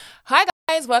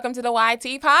Guys, welcome to the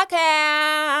YT podcast.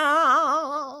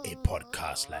 A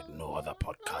podcast like no other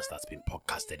podcast that's been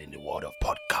podcasted in the world of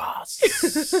podcasts.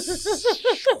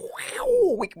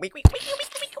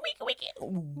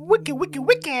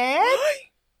 Wicked.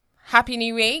 Happy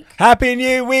New Week. Happy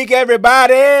New Week,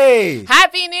 everybody.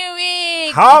 Happy New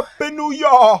Week. Happy New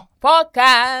Year.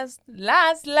 Podcast.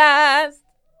 Last.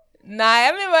 Now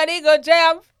everybody go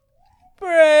jam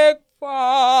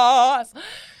breakfast.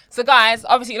 So guys,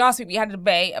 obviously last week we had a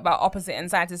debate about opposite and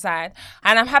side to side.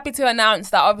 And I'm happy to announce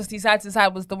that obviously side to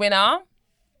side was the winner.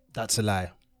 That's a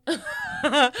lie. You're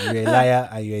a liar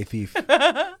and you're a thief.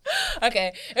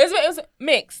 Okay. It was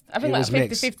mixed. I think like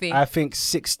 50-50. I think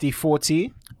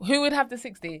 60-40. Who would have the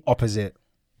 60? Opposite.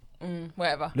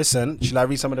 Whatever. Listen, shall I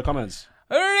read some of the comments?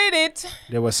 Read it.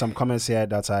 There were some comments here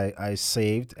that I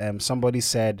saved. Somebody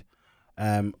said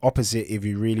opposite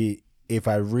if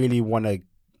I really want to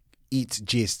eat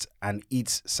gist and eat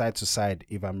side to side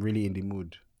if I'm really in the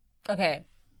mood. Okay,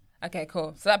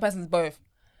 cool. So that person's both.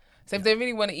 So if they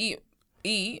really want to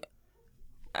eat,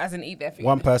 as in eat their food.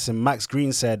 One person, Max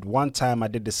Green, said, one time I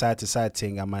did the side to side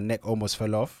thing and my neck almost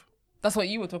fell off. That's what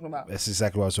you were talking about. That's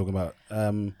exactly what I was talking about.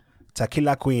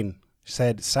 Tequila Queen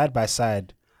said, side by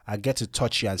side, I get to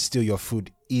touch you and steal your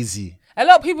food easy. A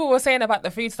lot of people were saying about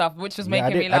the food stuff, which was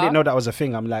making me laugh. I didn't know that was a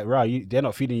thing. I'm like, right, they're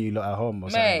not feeding you lot at home or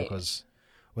something because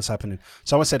what's happening?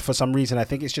 Someone said for some reason, I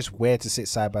think it's just weird to sit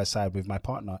side by side with my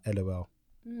partner, LOL.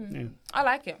 Yeah. I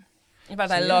like it. In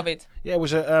fact, I love it. Yeah, it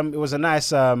was a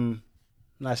nice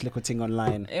little thing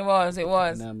online. It was.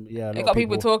 And, it got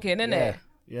people talking, didn't it?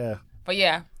 Yeah. But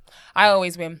yeah, I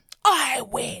always win. I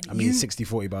win. I mean,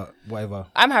 60-40, but whatever.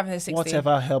 I'm having a 60.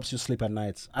 Whatever helps you sleep at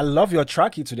night. I love your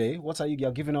trackie today. What are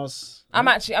you're giving us? I'm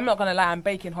not going to lie, I'm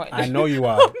baking hot. I know you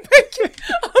are. I'm baking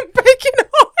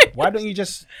hot. Why don't you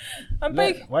just...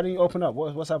 baking. Why don't you open up?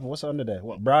 What's happened? What's under there?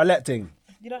 What, bralette thing?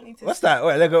 You don't need to... What's that?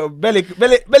 Wait, let go. Belly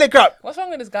crap. What's wrong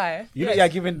with this guy? You're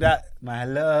giving that... My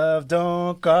love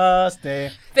don't cost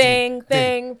a... Thing.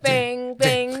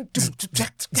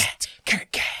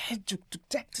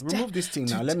 Remove this thing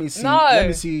now. Let me see. No. Let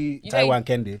me see Taiwan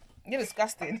Kendi. You're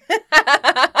disgusting.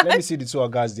 Let me see the two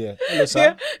guys there. Hello,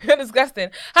 sir. You're disgusting.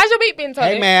 How's your week been,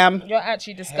 Tony? Hey, ma'am. You're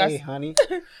actually disgusting. Hey, honey.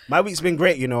 My week's been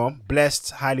great,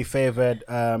 Blessed, highly favored.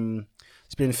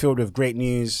 It's been filled with great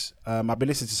news. I've been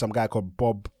listening to some guy called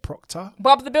Bob Proctor.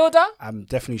 Bob the Builder? I'm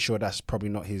definitely sure that's probably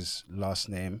not his last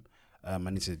name. I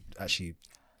need to actually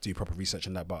do proper research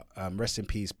on that. But rest in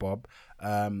peace, Bob.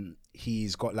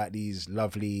 He's got like these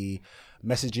lovely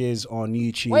messages on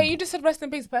YouTube. Wait, you just said rest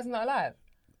in peace, the person not alive?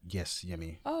 Yes,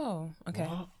 Yemi. Oh, okay.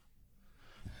 What?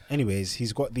 Anyways,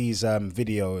 he's got these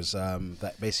videos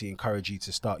that basically encourage you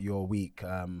to start your week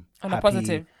on a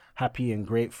positive, happy and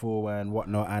grateful and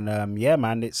whatnot. And yeah,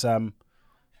 man, it's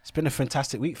been a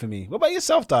fantastic week for me. What about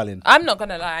yourself, darling? I'm not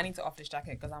gonna lie, I need to off this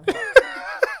jacket because I'm hot.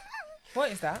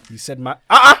 What is that? You said my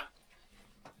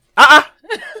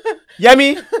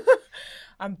Yemi.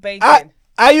 I'm baking.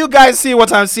 Are you guys see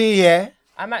what I'm seeing here?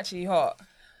 I'm actually hot.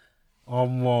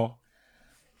 More.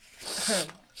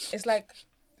 It's like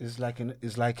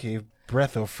a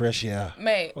breath of fresh air,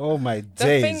 mate. Oh my the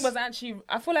days! The thing was actually,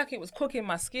 I feel like it was cooking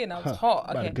my skin. I was hot.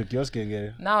 Okay. Cook your skin,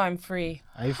 yeah. Now I'm free.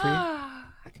 Are you free?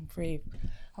 I can breathe.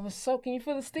 I was so. Can you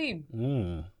feel the steam?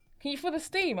 Can you feel the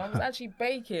steam? I was actually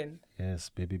baking. Yes,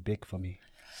 baby, bake for me.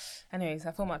 Anyways,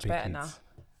 I feel much better now.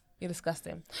 You're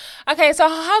disgusting. Okay, so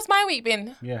how's my week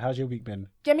been? Yeah, how's your week been?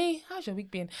 Jimmy, how's your week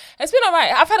been? It's been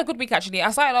alright. I've had a good week actually. I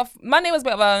started off, Monday was a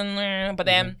bit of a, but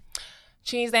then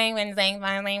Tuesday, Wednesday,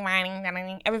 Thursday,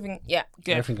 Friday, everything, yeah,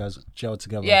 good. Everything goes gelled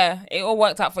together. Yeah, it all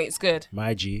worked out for it. It's good.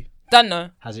 My G. Done though.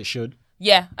 As it should.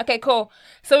 Yeah. Okay, cool.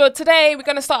 So today we're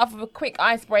going to start off with a quick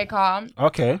icebreaker.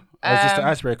 Okay. Is this the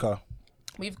icebreaker?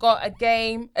 We've got a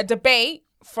debate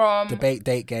from... Debate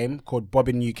date game called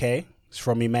Bobbin UK. It's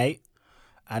from me, mate.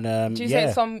 And Did you say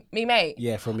it's from me, mate?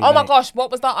 Yeah, from me, Oh my mate. gosh,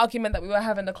 what was that argument that we were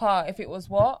having in the car? If it was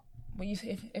what?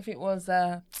 If it was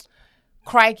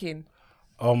crikey.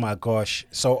 Oh my gosh.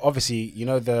 So obviously, you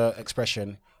know the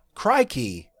expression,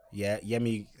 crikey. Yeah,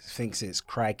 Yemi thinks it's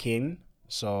cracking.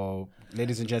 So,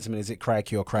 ladies and gentlemen, is it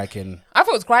crikey or cracking? I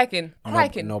thought it was cracking.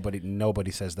 Cracking.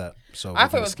 Nobody says that. So I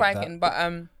thought it was cracking, but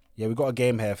yeah, we got a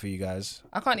game here for you guys.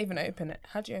 I can't even open it.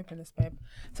 How do you open this, babe?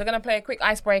 So we're gonna play a quick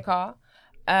icebreaker,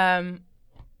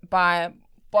 by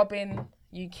Bobbin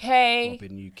UK.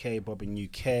 Bobbin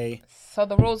UK. So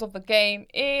the rules of the game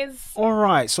is... All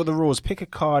right, so the rules. Pick a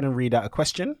card and read out a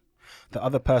question. The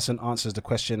other person answers the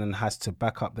question and has to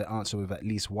back up the answer with at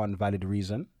least one valid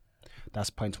reason.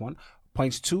 That's point one.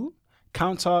 Point two,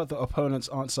 counter the opponent's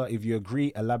answer. If you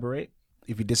agree, elaborate.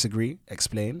 If you disagree,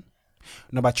 explain.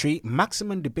 Number 3,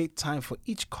 maximum debate time for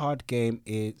each card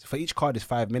is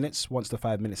 5 minutes. Once the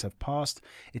 5 minutes have passed,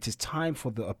 it is time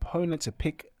for the opponent to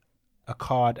pick a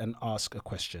card and ask a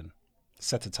question.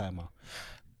 Set a timer.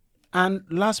 And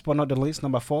last but not the least,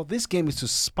 number 4, this game is to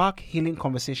spark healing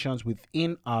conversations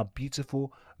within our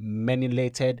beautiful,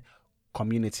 many-layered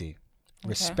community. Okay.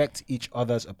 Respect each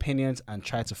other's opinions and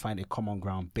try to find a common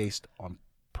ground based on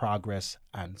progress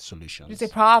and solutions. You say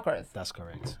progress? That's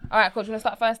correct. All right, cool. Do you want to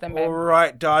start first then, babe? All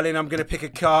right, darling. I'm going to pick a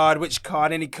card. Which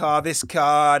card? Any card? This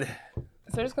card.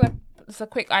 So it's a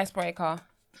quick icebreaker.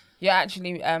 You're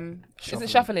actually, is it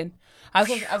shuffling? I was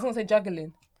going to say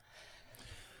juggling.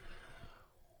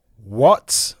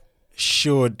 What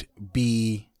should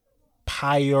be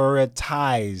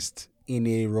prioritized in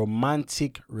a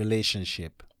romantic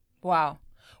relationship? Wow.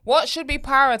 What should be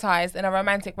prioritized in a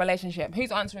romantic relationship?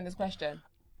 Who's answering this question?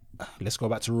 Let's go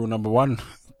back to rule number 1.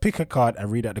 Pick a card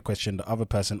and read out the question. The other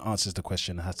person answers the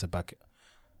question and has to back it.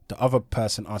 The other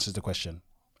person answers the question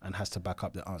and has to back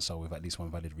up the answer with at least one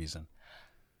valid reason.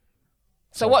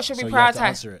 So what should be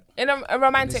prioritized in a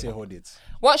romantic?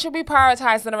 What should be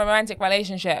prioritized in a romantic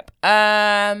relationship?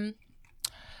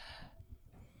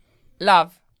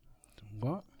 Love.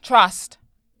 What? Trust.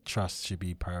 Trust should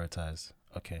be prioritized.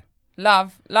 Okay.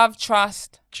 Love,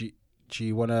 trust. Do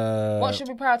you wanna? What should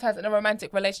be prioritized in a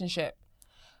romantic relationship?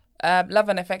 Love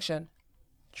and affection.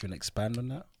 Do you wanna expand on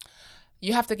that?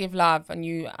 You have to give love, and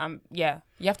you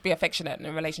have to be affectionate in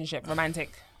a relationship,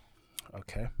 romantic.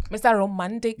 Okay. Mr.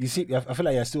 Romantic. You see, I feel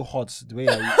like you're still hot. The way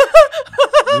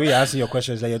you answer your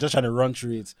questions, like you're just trying to run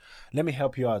through it. Let me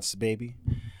help you out, baby.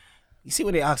 You see,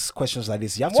 when they ask questions like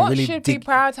this, you have to really dig. What should be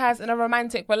prioritized in a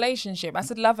romantic relationship? I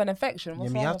said love and affection.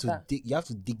 What's wrong with that? You have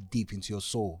to dig deep into your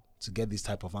soul to get these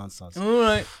type of answers. All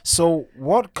right. So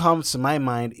what comes to my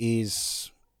mind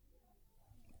is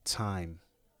time.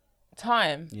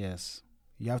 Time? Yes.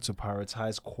 You have to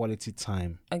prioritize quality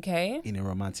time. Okay. In a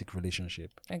romantic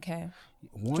relationship. Okay.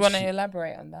 Do you want to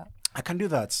elaborate on that? I can do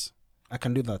that.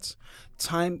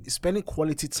 Time, spending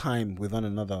quality time with one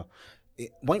another.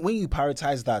 When you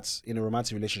prioritize that in a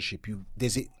romantic relationship,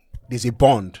 there's a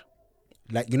bond,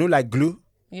 like like glue.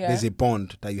 Yeah. There's a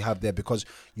bond that you have there because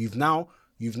you've now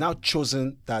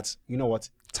chosen that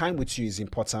time with you is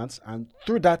important, and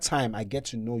through that time I get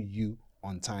to know you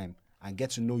on time and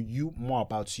get to know you more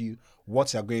about you,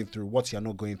 what you're going through, what you're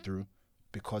not going through,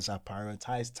 because I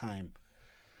prioritize time.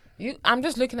 I'm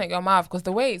just looking at your mouth because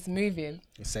the way it's moving,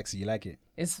 it's sexy. You like it?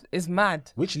 It's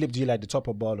mad. Which lip do you like, the top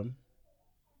or bottom?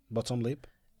 Bottom lip?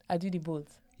 I do the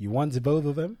both. You want the both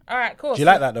of them? All right, cool. Do you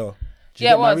like that though? Do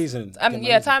you get my reason?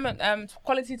 Time and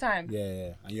quality time.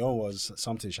 Yeah. And your was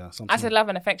something. I said love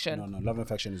and affection. No, love and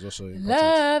affection is also important.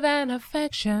 Love and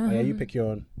affection. Oh, yeah, you pick your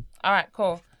own. All right,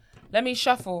 cool. Let me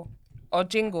shuffle or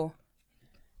jingle.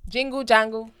 Jingle,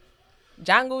 jangle.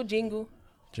 Jangle, jingle.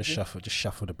 Just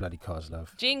shuffle the bloody cards,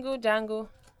 love. Jingle, jangle.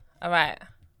 All right.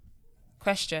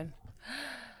 Question.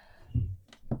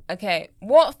 Okay.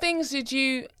 What things did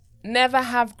you never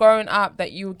have growing up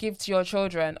that you would give to your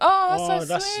children? Oh,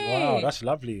 that's sweet. Wow, that's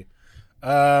lovely.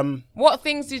 What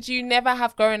things did you never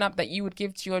have growing up that you would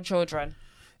give to your children?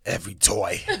 Every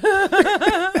toy.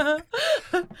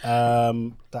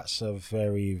 That's a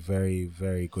very, very,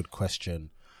 very good question.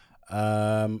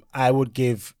 I would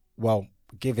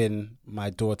giving my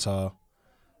daughter,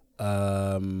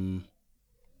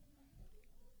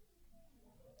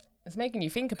 it's making you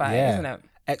think about it, isn't it?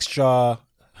 Extra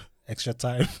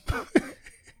time.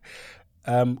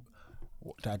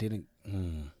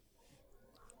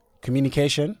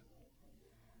 Communication.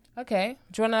 Okay.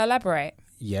 Do you want to elaborate?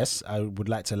 Yes, I would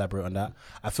like to elaborate on that.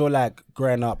 I feel like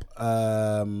growing up,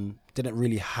 didn't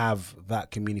really have that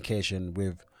communication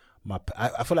with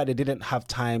I feel like they didn't have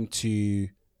time to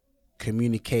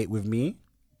communicate with me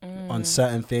on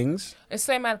certain things. It's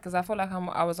so mad because I feel like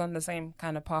I was on the same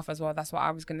kind of path as well. That's what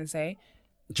I was gonna say.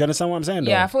 Do you understand what I'm saying?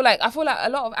 Yeah, though? I feel like a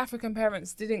lot of African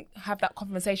parents didn't have that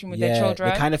conversation with their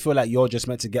children. They kind of feel like you're just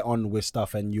meant to get on with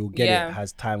stuff and you'll get it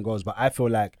as time goes. But I feel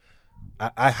like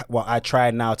I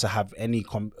try now to have any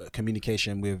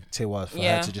communication with Tiwa for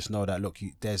her to just know that look,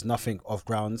 there's nothing off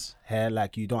grounds here.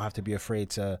 Like you don't have to be afraid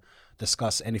to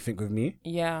discuss anything with me.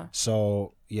 Yeah.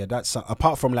 So that's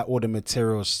apart from like all the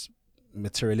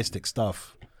materialistic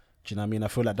stuff. Do you know what I mean? I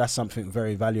feel like that's something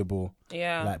very valuable.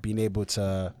 Yeah. Like being able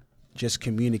to just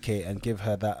communicate and give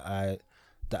her the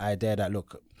idea that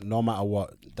look, no matter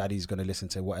what, daddy's gonna listen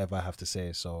to whatever I have to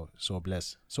say. So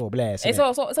bless. It's all bless,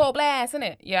 isn't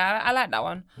it? Yeah, I like that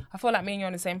one. I feel like me and you are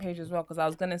on the same page as well because I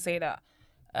was gonna say that.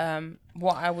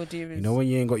 What I would do is when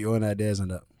you ain't got your own ideas on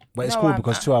that, but it's cool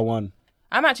because 2-1.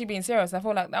 I'm actually being serious. I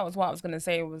feel like that was what I was gonna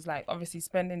say. Was like obviously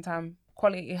spending time,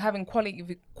 having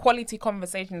quality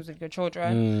conversations with your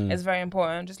children is very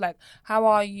important. Just like, how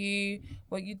are you?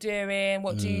 What you doing?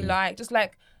 What do you like?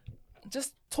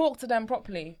 Just talk to them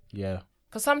properly. Yeah.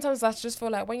 Because sometimes I just feel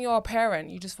like when you're a parent,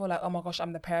 you just feel like, oh my gosh,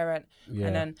 I'm the parent,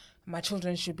 and then my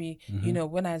children should be, you know,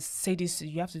 when I say this,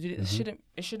 you have to do this.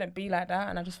 It shouldn't be like that.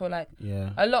 And I just feel like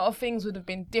a lot of things would have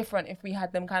been different if we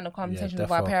had them kind of conversations with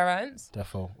our parents.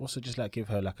 Defo. Also, just like give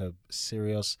her like a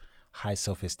serious high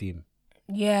self-esteem.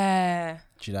 Yeah.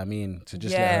 Do you know what I mean? To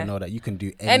just let her know that you can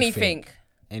do anything.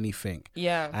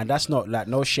 Yeah. And that's not like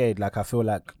no shade. Like I feel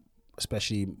like,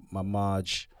 especially my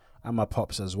Marge and my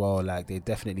pops as well, like they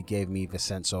definitely gave me the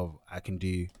sense of I can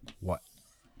do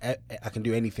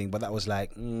anything, but that was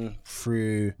like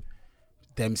through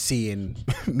them seeing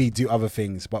me do other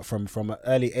things. But from an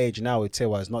early age now with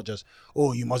Tiwa, it's not just,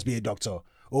 oh, you must be a doctor,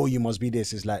 oh, you must be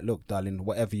this. It's like, look, darling,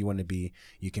 whatever you want to be,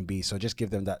 you can be. So just give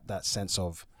them that sense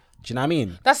of, do you know what I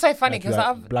mean? That's so funny because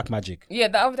like black magic. Yeah,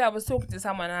 the other day I was talking to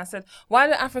someone and I said, why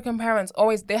do African parents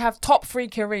they have top 3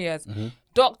 careers?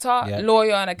 Doctor,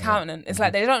 lawyer, and accountant. It's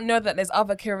like they don't know that there's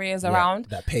other careers around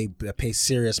that pay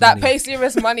serious that money. pay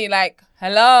serious money. Like,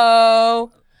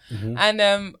 hello. And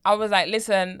I was like,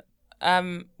 listen,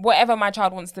 whatever my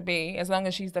child wants to be, as long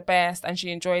as she's the best and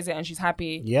she enjoys it and she's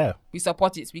happy, we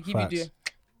support it. We give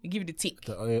you the tick.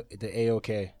 The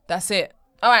A-OK. That's it.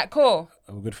 All right, cool.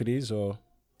 Are we good for these or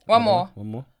one more? One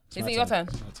more. Is it your turn?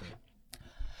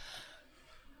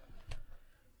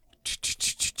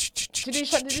 Did you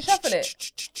shuffle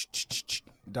it?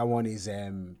 That one is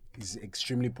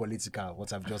extremely political.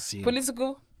 What I've just seen.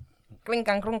 Political. Clink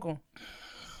and crunk.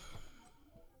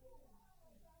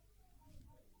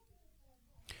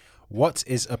 What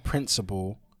is a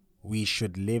principle we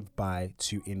should live by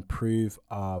to improve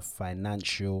our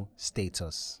financial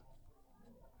status?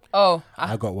 Oh,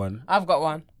 I got one. I've got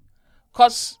one.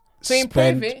 Cause to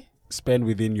improve it, spend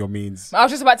within your means. I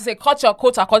was just about to say, cut your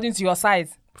coat according to your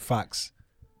size. Facts.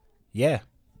 Yeah.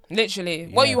 Literally,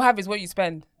 what you have is what you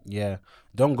spend. Yeah.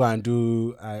 Don't go and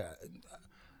do.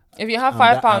 If you have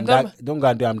 £5, don't go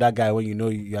and do. I'm that guy when you know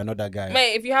you are not that guy.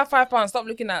 Mate, if you have £5, stop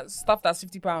looking at stuff that's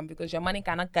 £50 because your money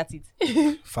cannot get it.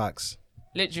 Facts.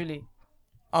 Literally.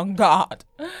 On God.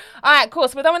 All right, cool.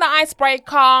 So we're done with the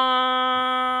icebreaker.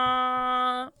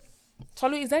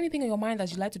 Tolu, is there anything on your mind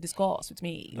that you'd like to discuss with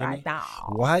me right now?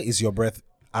 Why is your breath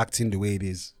acting the way it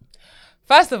is?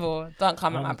 First of all, don't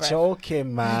come at my breath. I'm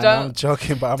joking, man. I'm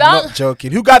joking, but I'm not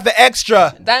joking. Who got the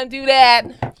extra? Don't do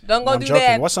that. Don't go do joking.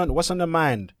 that. What's on the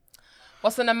mind?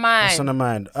 What's on the mind? What's on the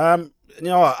mind? You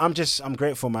know what? I'm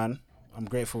grateful, man. I'm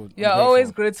grateful. You're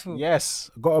always grateful.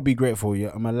 Yes. Gotta be grateful.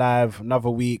 Yeah. I'm alive. Another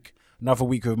week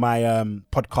with my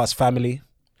podcast family.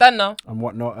 Don't know. And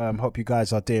whatnot. Hope you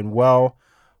guys are doing well.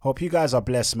 Hope you guys are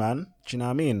blessed, man. Do you know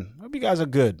what I mean? Hope you guys are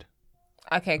good.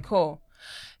 Okay, cool.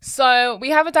 So we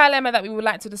have a dilemma that we would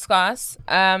like to discuss.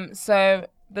 So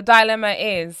the dilemma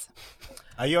is...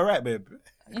 Are you alright, babe?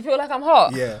 You feel like I'm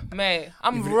hot? Yeah. Mate,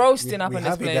 I'm roasting up in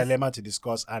this place. We have a dilemma to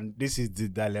discuss and this is the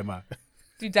dilemma.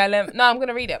 No, I'm going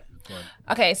to read it.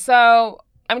 Okay, so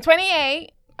I'm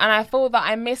 28 and I feel that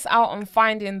I miss out on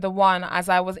finding the one as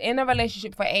I was in a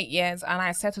relationship for 8 years and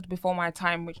I settled before my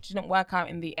time, which didn't work out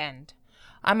in the end.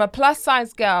 I'm a plus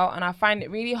size girl and I find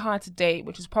it really hard to date,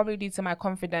 which is probably due to my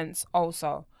confidence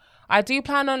also. I do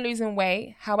plan on losing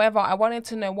weight. However, I wanted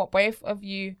to know what both of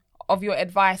your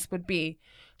advice would be.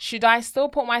 Should I still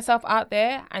put myself out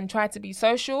there and try to be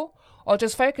social or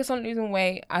just focus on losing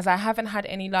weight as I haven't had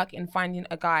any luck in finding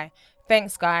a guy?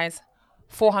 Thanks, guys.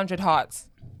 400 hearts.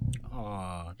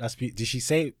 Oh, did she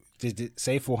say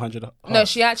 400 hearts? No,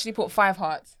 she actually put 5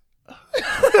 hearts.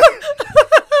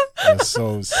 That's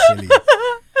so silly.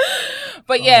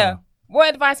 But yeah,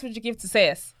 what advice would you give to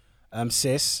sis?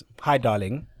 Sis, hi,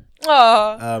 darling.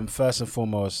 Oh. First and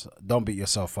foremost, don't beat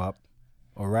yourself up.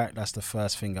 All right, that's the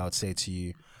first thing I would say to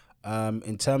you.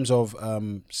 In terms of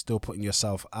still putting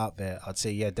yourself out there, I'd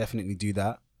say definitely do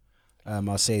that.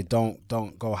 I'll say don't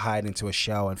go hide into a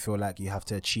shell and feel like you have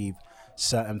to achieve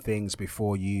certain things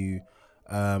before you're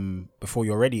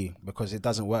ready, because it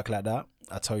doesn't work like that.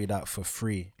 I tell you that for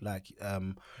free. Like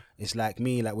it's like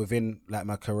me, like within like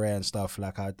my career and stuff.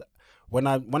 Like when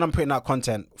I'm putting out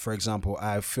content, for example,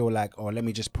 I feel like, let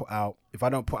me just put out. If I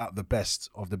don't put out the best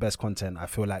of the best content, I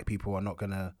feel like people are not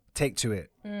gonna take to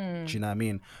it. Do you know what I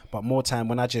mean? But more time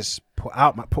when I just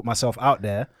put myself out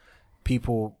there,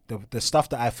 people, the stuff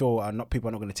that I feel people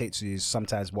are not gonna take to is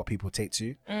sometimes what people take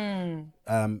to.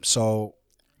 So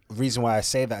reason why I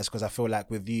say that is because I feel like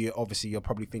with you, obviously you're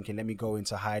probably thinking, let me go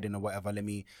into hiding or whatever, let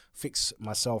me fix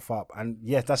myself up. And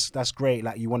yeah, that's great.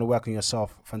 Like, you want to work on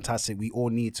yourself, fantastic. We all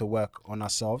need to work on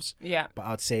ourselves. Yeah. But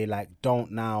I'd say, like,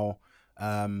 don't now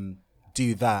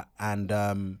do that and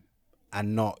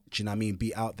not, do you know what I mean,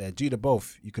 be out there. Do the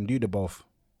both. You can do the both.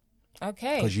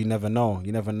 Okay. Because you never know.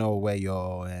 You never know where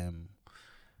your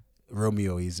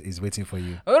Romeo is waiting for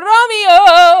you.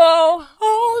 Romeo,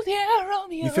 oh yeah,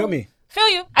 Romeo. You feel me? Feel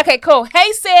you. Okay, cool.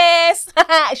 Hey sis,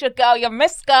 it's your girl, your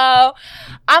Miss Girl.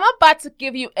 I'm about to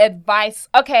give you advice.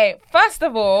 Okay, first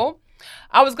of all,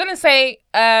 I was gonna say,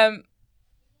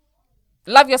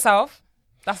 love yourself.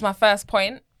 That's my first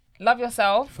point. Love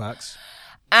yourself. Facts.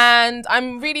 And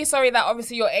I'm really sorry that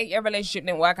obviously your 8-year relationship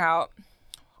didn't work out.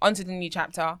 Onto the new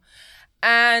chapter.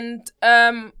 And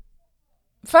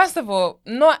first of all,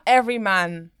 not every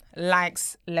man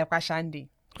likes Lepa Shandi.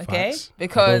 Okay? Facts.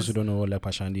 Because for those who don't know what Lepa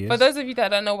Shandi is. For those of you that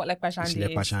don't know what Lepa Shandi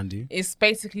Lepa Shandi. it's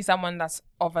basically someone that's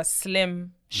of a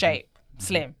slim shape. Mm-hmm.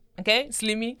 Slim. Okay?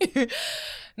 Slimmy.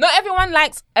 Not everyone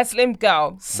likes a slim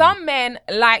girl. Some men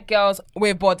like girls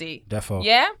with body. Therefore.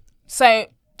 Yeah? So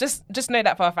just know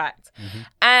that for a fact. Mm-hmm.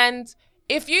 And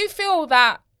if you feel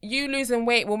that you losing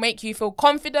weight will make you feel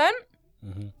confident,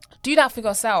 do that for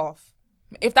yourself.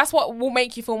 If that's what will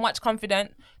make you feel much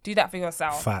confident, do that for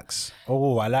yourself. Facts.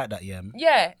 Oh, I like that, yeah.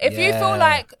 Yeah. If you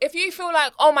feel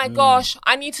like, oh my gosh,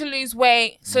 I need to lose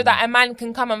weight so that a man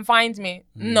can come and find me.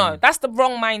 No, that's the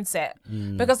wrong mindset.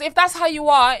 Because if that's how you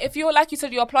are, if you're, like you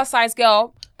said, you're a plus size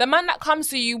girl, the man that comes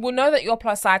to you will know that you're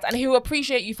plus size and he will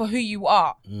appreciate you for who you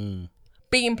are.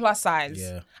 Being plus size.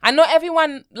 Yeah. And not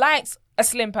everyone likes a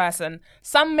slim person.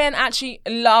 Some men actually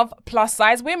love plus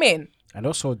size women. And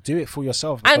also do it for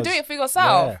yourself. And do it for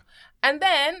yourself. Yeah. And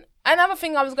then another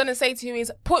thing I was going to say to you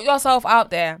is put yourself out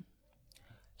there.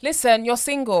 Listen, you're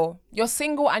single. You're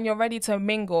single and you're ready to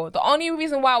mingle. The only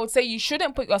reason why I would say you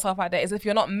shouldn't put yourself out there is if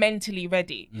you're not mentally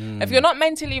ready. If you're not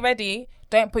mentally ready,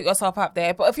 don't put yourself out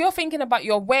there. But if you're thinking about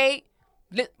your weight,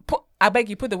 I beg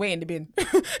you, put the weight in the bin.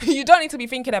 You don't need to be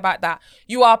thinking about that.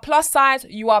 You are plus size.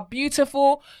 You are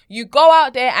beautiful. You go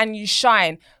out there and you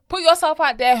shine. Put yourself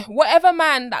out there. Whatever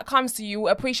man that comes to you will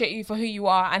appreciate you for who you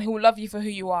are and who will love you for who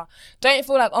you are. Don't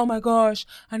feel like, oh my gosh,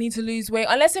 I need to lose weight.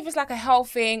 Unless if it's like a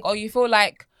health thing or you feel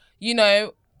like, you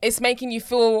know, it's making you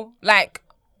feel like,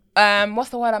 what's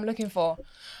the word I'm looking for?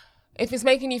 If it's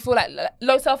making you feel like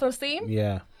low self-esteem.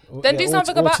 Yeah. Then do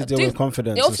something about it. To do with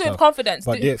confidence. It also with confidence.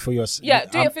 But do it for yourself. Yeah,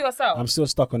 do it for yourself. I'm still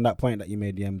stuck on that point that you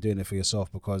made. I'm doing it for yourself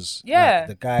because like,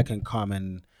 the guy can come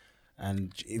and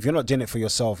if you're not doing it for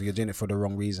yourself, you're doing it for the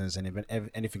wrong reasons. And if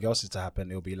anything else is to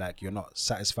happen, it'll be like you're not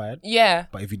satisfied. Yeah.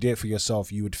 But if you do it for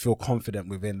yourself, you would feel confident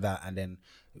within that. And then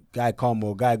guy come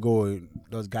or guy go,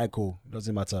 does guy cool,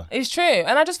 doesn't matter. It's true.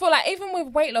 And I just feel like even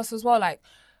with weight loss as well, like,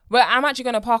 well, I'm actually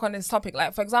going to park on this topic.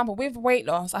 Like, for example, with weight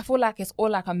loss, I feel like it's all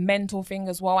like a mental thing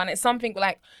as well. And it's something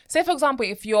like, say, for example,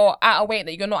 if you're at a weight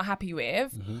that you're not happy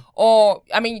with, or,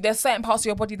 I mean, there's certain parts of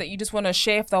your body that you just want to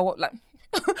shift or like...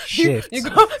 Shift. You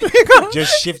go.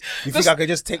 Just shift. You think I could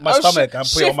just take my stomach and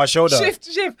put it on my shoulder? Shift.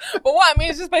 But what I mean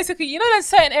is just basically, you know, there's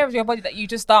certain areas of your body that you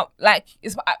just don't like,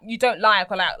 you don't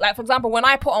like, or like for example, when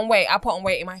I put on weight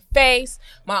in my face,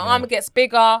 my arm gets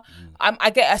bigger, I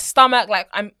get a stomach, like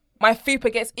my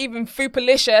fupa gets even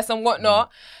fupalicious and whatnot,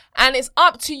 and it's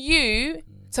up to you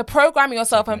to program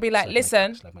yourself and be like,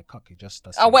 listen, like my cock,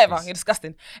 whatever, you're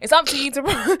disgusting. It's up to you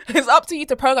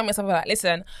to program yourself and be like,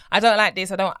 listen, I don't like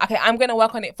this. I'm gonna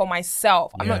work on it for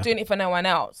myself. I'm not doing it for no one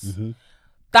else.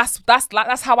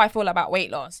 That's how I feel about weight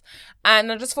loss.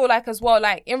 And I just feel like as well,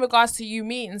 like in regards to you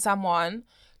meeting someone,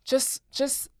 just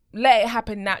let it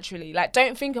happen naturally. Like,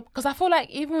 don't think, because I feel like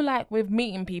even like with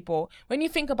meeting people, when you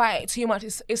think about it too much,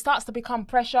 it starts to become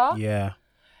pressure. Yeah.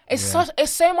 It's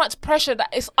so much pressure that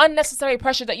it's unnecessary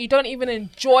pressure that you don't even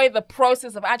enjoy the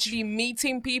process of actually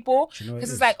meeting people. Because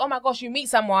it's like, oh my gosh, you meet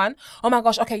someone. Oh my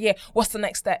gosh, okay, yeah. What's the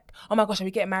next step? Oh my gosh, are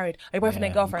we getting married? Are we boyfriend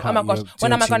and girlfriend? Oh my gosh,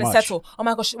 when am I going to settle? Oh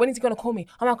my gosh, when is he going to call me?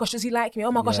 Oh my gosh, does he like me?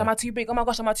 Oh my gosh, am I too big? Oh my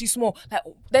gosh, am I too small? Like,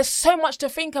 there's so much to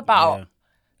think about.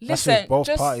 Yeah. Listen, that's with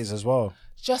both parties as well.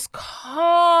 Just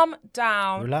calm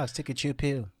down. Relax, take a chill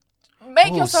pill.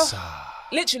 Make yourself...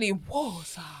 Literally,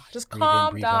 just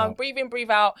calm down, breathe in, breathe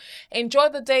out. Enjoy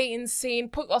the dating scene.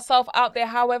 Put yourself out there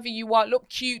however you are. Look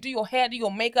cute. Do your hair, do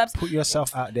your makeup. Put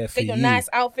yourself out there for you. Get your nice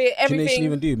outfit, everything. Do you know what you should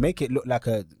even do? Make it look like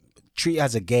treat it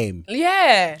as a game.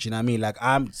 Yeah. Do you know what I mean? Like,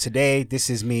 today, this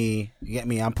is me. You get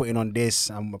me? I'm putting on this,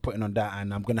 I'm putting on that,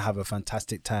 and I'm going to have a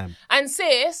fantastic time. And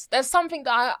sis, there's something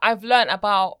that I've learned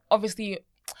about, obviously,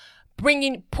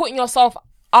 putting yourself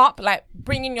up, like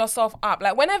bringing yourself up.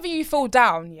 Like whenever you feel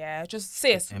down, yeah, just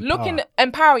sis,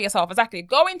 empower yourself. Exactly.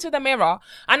 Go into the mirror.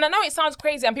 And I know it sounds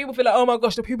crazy and people feel like, oh my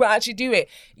gosh, the people actually do it.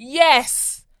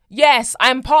 Yes,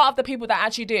 I'm part of the people that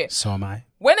actually do it. So am I.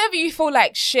 Whenever you feel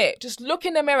like shit, just look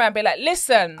in the mirror and be like,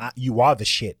 listen. You are the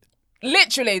shit.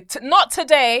 Literally, not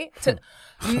today.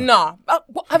 Nah.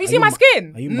 Have you seen my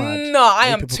skin? Are you mad? No,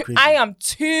 I am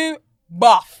too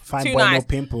buff. Fine too boy, nice. no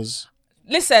pimples.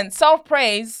 Listen,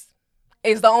 self-praise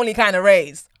is the only kind of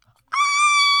raise.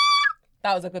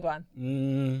 That was a good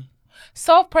one.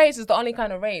 Self-praise is the only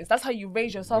kind of raise. That's how you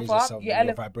raise yourself up.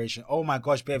 Your vibration. Oh my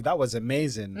gosh, babe, that was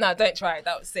amazing. No, don't try it.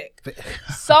 That was sick.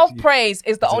 Self-praise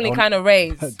is the only kind of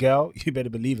raise. Girl, you better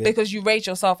believe it. Because you raise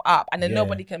yourself up and then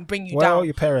nobody can bring you down. Well,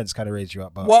 your parents kind of raised you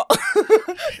up, but what?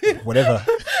 Whatever.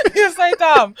 You're so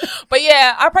dumb. But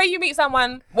yeah, I pray you meet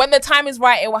someone. When the time is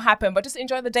right, it will happen. But just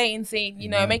enjoy the dating scene. You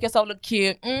know, make yourself look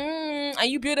cute. Are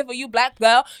you beautiful? You black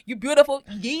girl. You beautiful.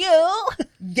 Yeah.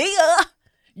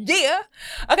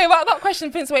 Okay, well, I've got a question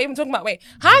since we're even talking about weight.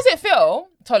 How does it feel,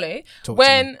 Tolu,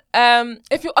 when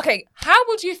how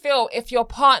would you feel if your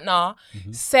partner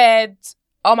said,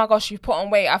 oh my gosh, you've put on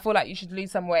weight, I feel like you should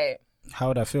lose some weight? How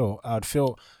would I feel? I would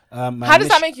feel how does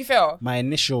that make you feel? My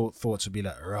initial thoughts would be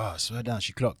like, rah, swear down,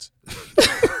 she clocked.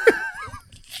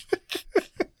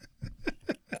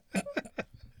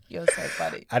 You're so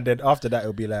funny. And then after that,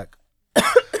 it'll be like,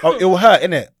 oh, it will hurt,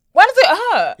 innit? Why does it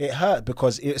hurt? It hurt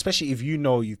because, especially if you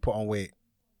know you've put on weight,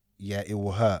 yeah, it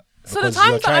will hurt. So the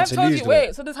times that I've told you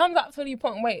weight, so the times that I've told you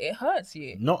put on weight, it hurts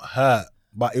you. Not hurt,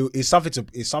 but it's something to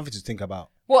think about.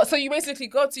 What? So you basically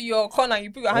go to your corner,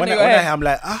 you put your hand on your head. I'm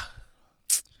like,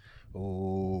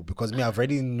 because me,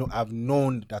 I've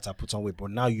known that I put on weight,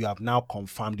 but now you have now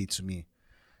confirmed it to me.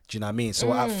 Do you know what I mean?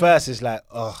 So at first it's like,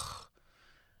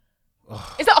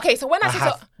 Is that okay? So when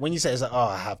when you say it's like,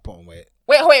 I have put on weight.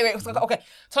 Wait. Okay,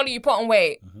 Tolu, you put on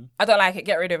weight. I don't like it.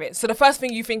 Get rid of it. So the first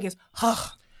thing you think is, Do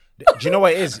you know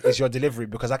what it is? It's your delivery,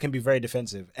 because I can be very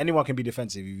defensive. Anyone can be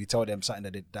defensive if you tell them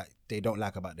something that they don't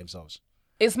like about themselves.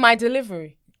 It's my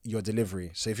delivery. Your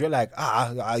delivery. So if you're like,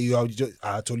 I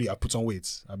told you I put on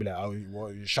weight, I'll be like,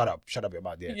 shut up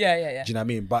about that. Yeah. Do you know what I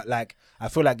mean? But like, I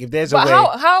feel like if there's but a way.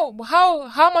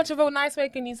 How much of a nice way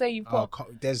can you say you put?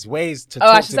 There's ways to.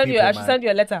 I should send you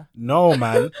a letter. No,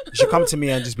 man. You should come to me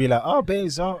and just be like, oh,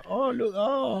 babes, look,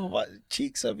 what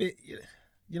cheeks of it.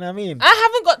 You know what I mean? I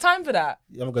haven't got time for that.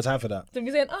 You haven't got time for that? To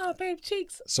be saying, babe,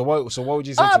 cheeks. So what would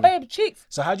you say to me? Babe, cheeks.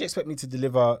 So how do you expect me to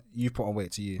deliver you put on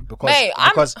weight to you?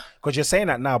 Because you're saying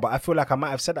that now, but I feel like I might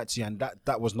have said that to you and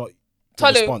that was not the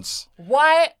response.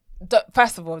 Why?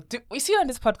 First of all, we see on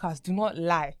this podcast, do not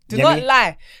lie. Do not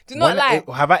lie.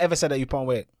 Have I ever said that you put on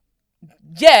weight?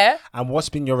 Yeah. And what's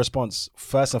been your response?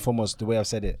 First and foremost, the way I've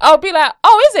said it. I'll be like,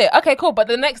 oh, is it? Okay, cool. But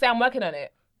the next day I'm working on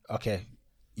it. Okay.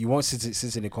 You won't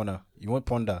sit in the corner. You won't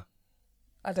ponder.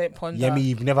 I don't ponder. Yeah,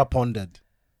 you've never pondered.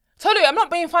 Totally, I'm not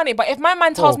being funny, but if my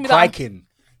man tells me criking,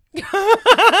 yeah.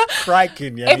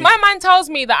 If my man tells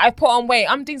me that I put on weight,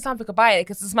 I'm doing something about it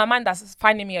because it's my man that's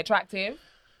finding me attractive.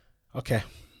 Okay.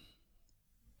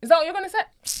 Is that what you're gonna say?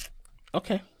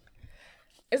 Okay.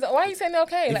 Why are you saying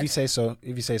okay? If you say so,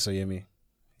 Yemi.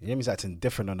 Yemi's acting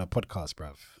different on the podcast,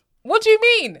 bruv. What do you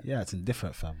mean? Yeah, acting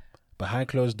different, fam. Behind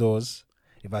closed doors.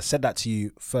 If I said that to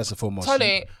you, first and foremost.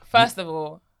 Totally. First of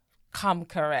all, come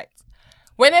correct.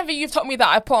 Whenever you've told me that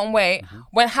I put on weight,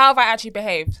 how have I actually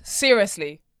behaved?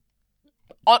 Seriously.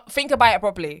 Think about it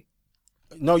properly.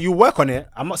 No, you work on it.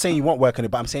 I'm not saying you won't work on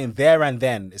it, but I'm saying there and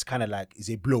then, it's kind of like,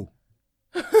 it's a blow.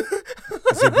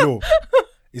 It's a blow.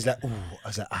 It's like, ooh. I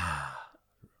was like,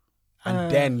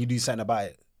 And then you do something about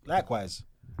it. Likewise.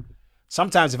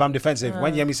 Sometimes if I'm defensive,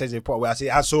 when Yemi says he put on weight,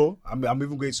 I say, I'm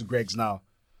even going to Greg's now.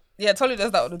 Yeah, Tolu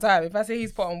does that all the time. If I say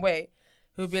he's put on weight,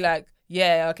 he'll be like,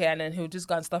 yeah, okay, and then he'll just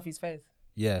go and stuff his face.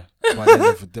 Yeah,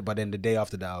 but then the day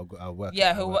after that, I'll work.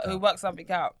 Yeah, he'll work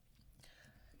something out.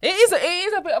 It's a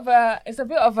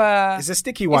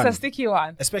sticky one. It's a sticky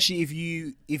one, especially if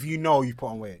you know you put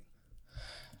on weight.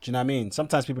 Do you know what I mean?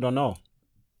 Sometimes people don't know.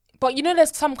 But you know,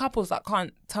 there's some couples that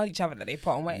can't tell each other that they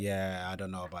put on weight. Yeah, I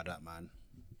don't know about that, man.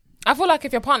 I feel like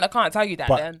if your partner can't tell you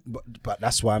that, but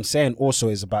that's why I'm saying also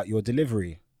is about your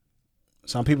delivery.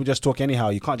 Some people just talk anyhow.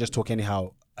 You can't just talk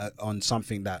anyhow on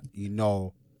something that you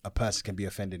know a person can be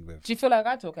offended with. Do you feel like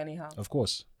I talk anyhow? Of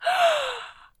course.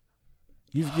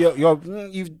 You're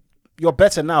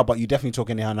better now, but you definitely talk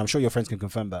anyhow, and I'm sure your friends can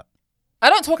confirm that. I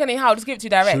don't talk anyhow. I'll just give it to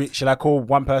you direct. Should I call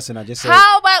one person and just say,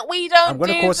 how about we don't I'm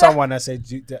going to call someone and say,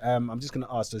 I'm just going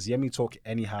to ask, does Yemi talk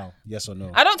anyhow? Yes or no?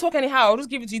 I don't talk anyhow. I'll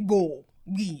just give it to you. Go.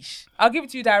 Yeesh. I'll give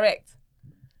it to you direct.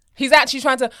 He's actually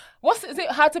trying to,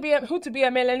 who to be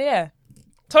a millionaire?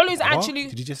 Tolu's What? actually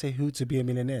Did you just say who to be a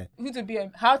millionaire?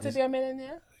 how to be a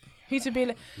millionaire? Who to be?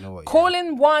 know what,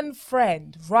 Calling one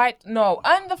friend, right? No,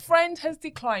 and the friend has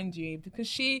declined you because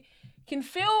she can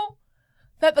feel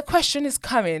that the question is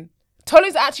coming.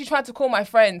 Tolu's actually tried to call my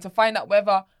friend to find out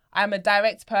whether I'm a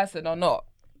direct person or not.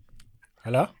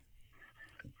 Hello?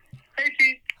 Hey,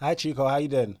 Chief. Hi, Chico. How you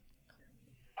doing?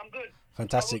 I'm good.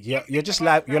 Fantastic. You're just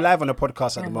live. You're live on the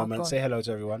podcast at the my moment. God. Say hello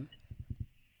to everyone.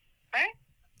 Hey?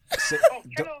 Say,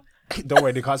 Hello. don't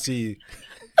worry, they can't see you.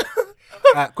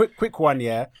 Quick one,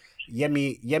 yeah.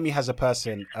 Yemi has a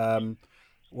person.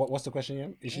 What's the question,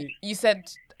 Yemi? Is she You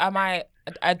said, am I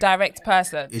a direct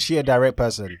person? a direct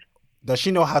person? Does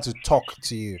she know how to talk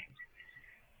to you?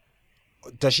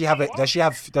 Does she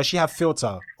have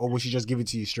filter, or will she just give it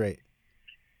to you straight?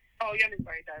 Oh, Yemi's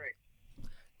very direct.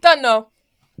 Don't know.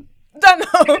 Very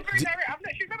direct.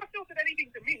 She's never filtered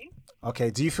anything to me. Okay.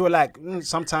 Do you feel like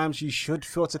sometimes you should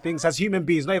filter things as human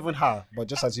beings, not even her, but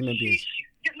just as human beings?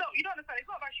 No, you don't understand. It's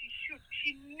not about she should.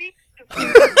 She needs to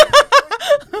filter.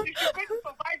 If she's going to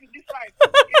survive in this life,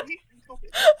 it needs to be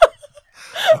filtered.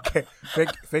 Okay.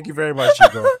 Thank you very much,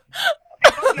 Chico.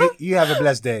 You have a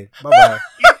blessed day. Bye bye.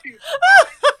 You too.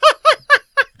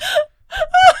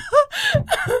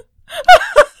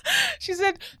 She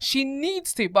said she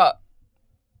needs to, but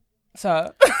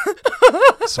so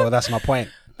So that's my point.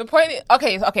 the point is,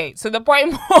 okay. So the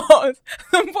point was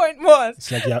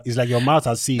It's like your mouth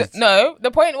has seized. no. The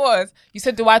point was you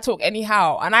said, do I talk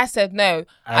anyhow? And I said no.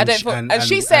 I don't. And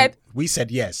she said we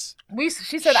said yes.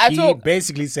 she said I She talk.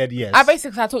 basically said yes.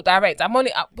 I talk direct. I'm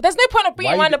only. There's no point of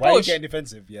beating around the why are you bush. getting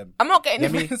defensive? Yeah. I'm not getting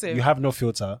Yemi, defensive. you have no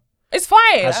filter. It's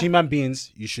fine. As human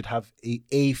beings, you should have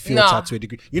a filter Nah. to a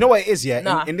degree. You know what it is, yeah?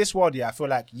 Nah. In this world, yeah, I feel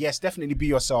like, yes, definitely be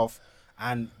yourself.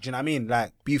 And do you know what I mean?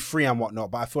 Like, be free and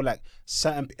whatnot. But I feel like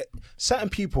certain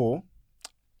people...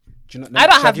 Do you know, I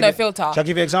don't shall have give no you- filter. Shall I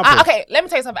give you an example? Okay, let me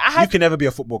tell you something. You can never be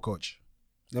a football coach.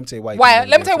 Let me tell you why. Why?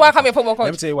 Let me tell you why I can't be a football coach.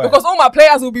 Let me tell you why. Because all my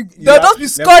players will be. They'll Yeah, just be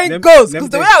let- scoring let- goals. let me Because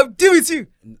the way tell I deal with you.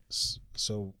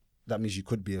 So that means you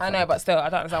could be a I know, but still, I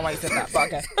don't understand why you said that.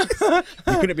 But okay.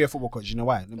 You couldn't be a football coach. You know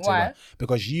why? Let me tell you Why? why.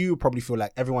 Because you probably feel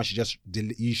like everyone should just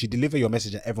you should deliver your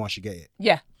message and everyone should get it.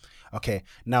 Yeah. Okay.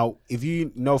 Now, if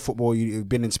you know football, you've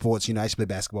been in sports. You know, I used to play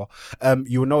basketball.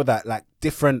 You will know that like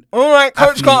different. All right,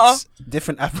 Coach Carter.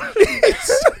 Different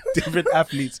athletes. Different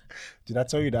athletes. Did I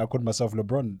tell you that I called myself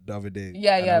LeBron the other day?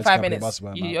 Yeah, And I yeah. was 5 playing minutes.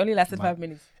 basketball, You man. only lasted Man. 5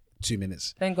 minutes. 2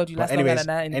 minutes. Thank God you But lasted longer than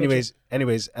that. In the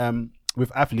anyways,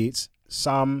 with athletes,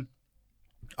 some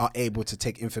are able to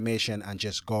take information and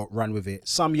just go run with it.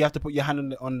 Some you have to put your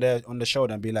hand on the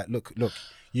shoulder and be like, look,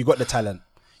 you got the talent,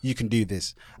 you can do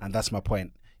this, and that's my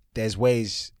point. There's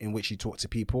ways in which you talk to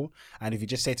people, and if you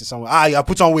just say to someone, yeah,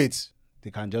 put on weight, they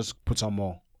can just put on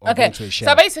more. Or go Okay, into a shell.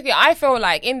 so basically, I feel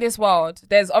like in this world,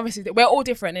 there's obviously we're all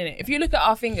different in it. If you look at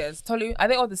our fingers, Tolu, are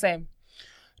they all the same?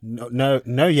 No,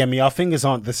 Yemi, our fingers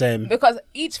aren't the same. Because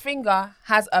each finger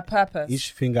has a purpose.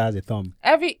 Each finger has a thumb.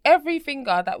 Every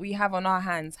finger that we have on our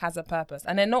hands has a purpose,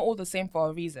 and they're not all the same for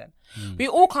a reason. We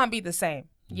all can't be the same.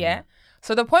 Yeah.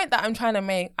 So the point that I'm trying to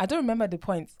make, I don't remember the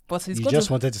point, but it's You got just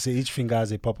to. wanted to say each finger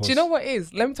has a purpose. Do you know what it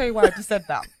is? Let me tell you why I just said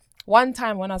that. One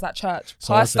time when I was at church,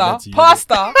 Someone said that to you.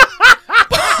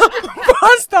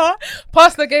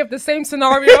 Pastor gave the same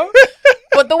scenario,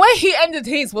 but the way he ended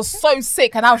his was so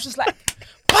sick, and I was just like,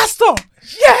 Pastor,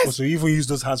 yes. Oh, so you even use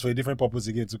those hands for a different purpose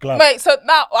again to clap. Mate, so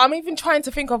now I'm even trying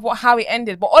to think of how it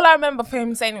ended, but all I remember for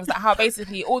him saying was that how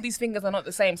basically all these fingers are not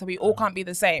the same, so we all can't be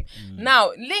the same.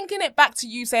 Now, linking it back to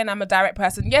you saying I'm a direct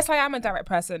person, yes, I am a direct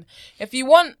person. If you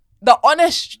want the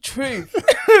honest truth,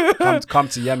 come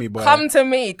to Yemi, boy. come to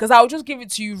me, because I'll just give it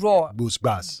to you raw. Boost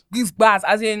bass. These bars,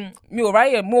 as in, me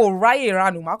right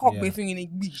random. I can't be thinking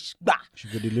English. She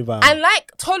could deliver. And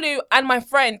like Tolu and my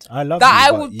friend I love that you,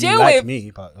 I but will you deal like with. me,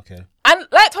 but okay. And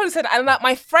like Tolu said, and like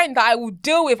my friend that I will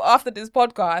deal with after this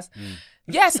podcast,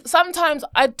 yes, sometimes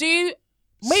I do,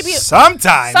 maybe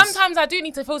Sometimes I do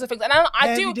need to filter things, and I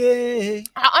Every do. day.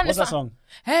 I understand. What's that song?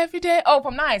 Every day. Oh,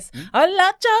 from Nice. A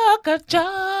la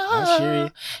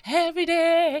Shiri. every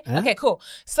day. Huh? Okay, cool.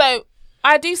 So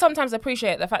I do sometimes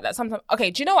appreciate the fact that sometimes. Okay,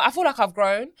 do you know what? I feel like I've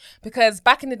grown because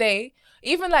back in the day,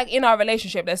 even like in our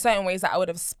relationship, there's certain ways that I would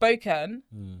have spoken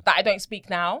that I don't speak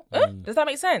now. Does that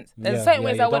make sense? There's certain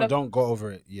ways I would have. Don't go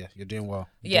over it. Yeah, you're doing well.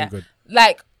 You're Yeah, doing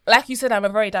good. like you said, I'm a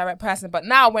very direct person. But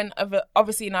now, when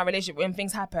obviously in our relationship, when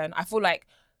things happen, I feel like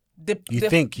You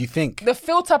think. the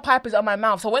filter pipe is on my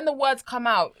mouth. So when the words come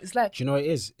out, it's like. Do you know what it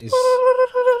is? Do you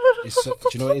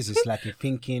know what it is? It's like you're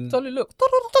thinking. Totally look.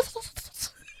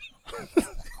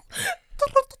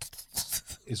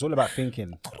 It's all about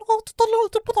thinking. Put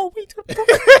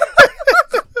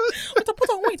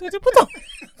on weight.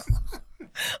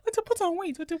 on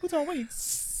weight. Put on weight.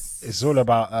 It's all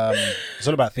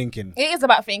about thinking. It is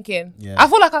about thinking. Yeah. I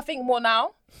feel like I think more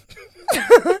now.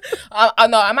 I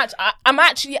know. I'm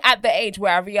actually at the age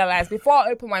where I realize before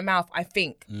I open my mouth, I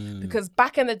think, because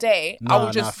back in the day, I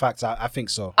would just. Facts. I think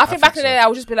so. I think back in the day, I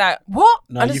would just be like, what?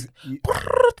 No, And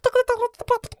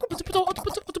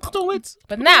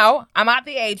But now I'm at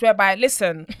the age whereby,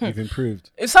 listen, you've improved.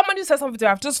 if somebody says something to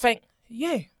me, I just think,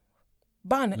 yeah,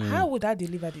 Ban, how would I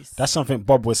deliver this? That's something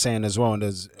Bob was saying as well in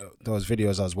those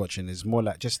videos I was watching. Is more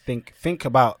like just think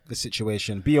about the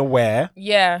situation, be aware,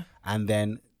 Yeah. and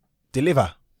then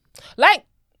deliver. Like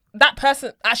that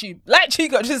person, actually, like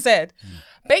Chico just said,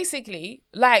 basically,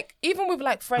 like, even with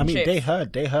like I friendships. mean,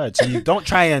 they heard. So you don't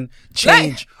try and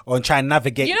change or try and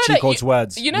navigate You know that Chico's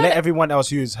words. you know Let that- everyone else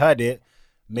who's heard it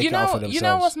make it out for themselves. You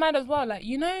know what's mad as well? Like,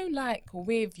 like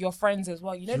with your friends as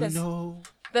well, there's know.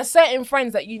 there's certain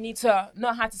friends that you need to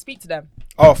know how to speak to them.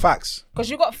 Oh, facts. Because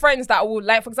you got friends that will,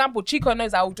 like, for example, Chico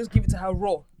knows I will just give it to her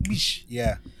raw. Bish.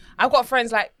 Yeah. I've got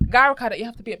friends like Garika that you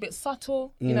have to be a bit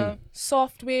subtle, you know,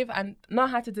 soft with and know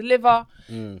how to deliver.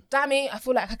 Dammy, I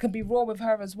feel like I can be raw with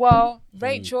her as well.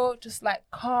 Rachel, just like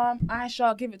calm.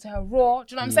 Aisha, give it to her raw.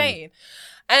 Do you know what I'm saying?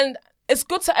 And it's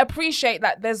good to appreciate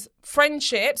that there's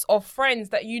friendships or friends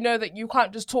that you know that you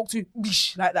can't just talk to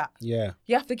bish, like that. Yeah.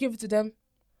 You have to give it to them.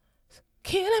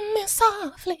 Killing me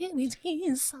softly with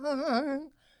his song.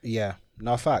 Yeah.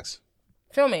 No, facts.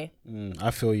 Feel me?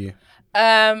 I feel you.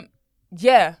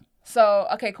 Yeah. So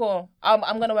okay, cool.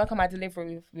 I'm gonna work on my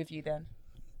delivery with you then.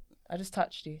 I just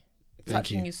touched you,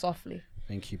 touching you softly.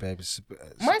 Thank you, babe.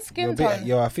 My skin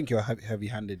tone. I think you're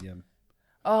heavy-handed, yeah.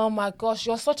 Oh my gosh,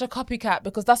 you're such a copycat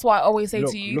because that's why I always say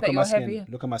to you that you're heavy.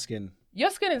 Look at my skin. Your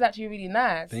skin is actually really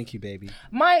nice. Thank you, baby.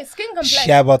 My skin complexion.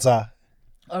 Shea butter.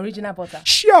 Original butter.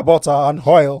 Shea butter and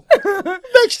oil.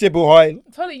 Vegetable oil.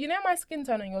 Totally. You know my skin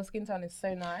tone and your skin tone is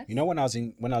so nice. You know when I was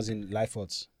in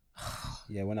Lifefords?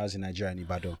 Yeah, when I was in Nigeria in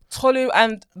Ibadan. Tolu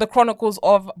and the Chronicles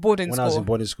of Boarding When School. I was in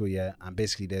boarding school, yeah, and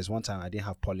basically there's one time I didn't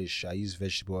have polish. I used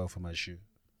vegetable oil for my shoe.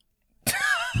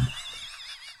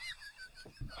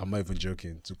 I'm not even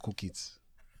joking. To cook it.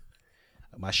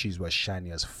 My shoes were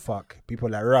shiny as fuck. People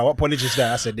were like, right, what polish is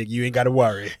that? I said, you ain't gotta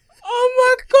worry.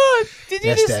 Oh my god! Did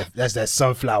you That's that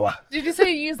sunflower. Did you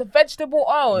say you used the vegetable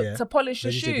oil Yeah. to polish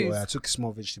your Vegetable shoes? oil. I took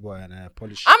small vegetable oil and I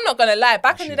polished. I'm not gonna lie.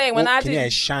 Back in the day when I yeah,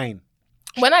 shine.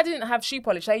 didn't have shoe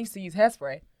polish, I used to use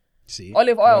hairspray. See,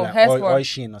 Olive oil, like hairspray. oil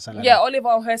sheen or something. Yeah, like that. olive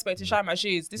oil hairspray to shine my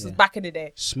shoes. This was back in the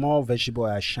day. Small vegetable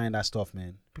oil, I shine that stuff,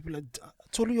 man. People like, I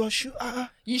told you your shoe.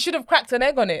 You should have cracked an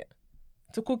egg on it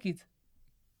to cook it.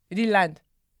 It didn't land.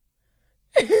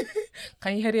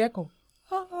 Can you hear the echo?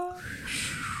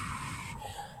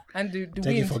 And the Thank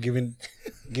wind. you for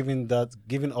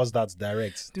giving us that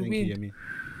direct. The Thank wind. you, Yemi.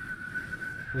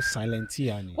 Who's silent T,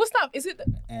 Annie? What's that? Is it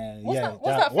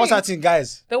What's that thing,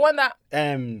 guys? the one that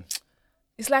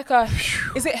it's like a?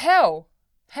 Is it hell?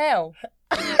 Hell.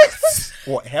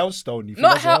 What, Hellstone? You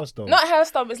Not think that's hell. Hellstone? Not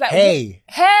hellstone. It's like Hey.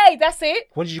 Hey, that's it.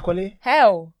 What did you call it?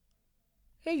 Hell.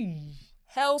 Hey.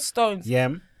 Hellstones. Yeah.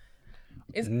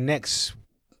 Is- Next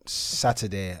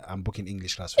Saturday, I'm booking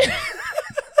English class for you.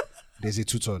 There's a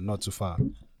tutor not too far.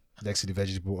 Next to the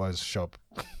vegetable oil shop.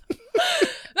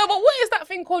 No, but what is that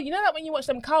thing called? You know that when you watch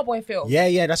them cowboy films? Yeah,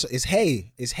 it's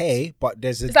hay, but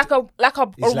there's a It's like a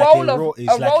it's roll like of ro- a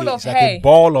it's like roll of it's like hay. a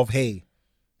ball of hay.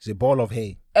 It's a ball of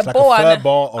hay. It's like ball a fur and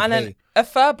ball of and hay. a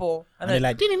fur ball. And they're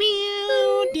like, No,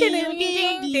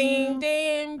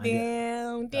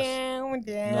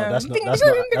 that's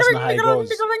not how it goes.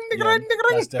 Yeah,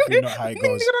 that's definitely not how it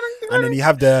goes. And then you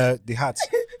have the hat.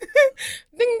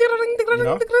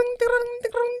 know?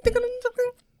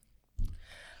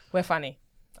 We're funny,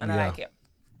 and I Yeah. like it.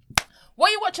 What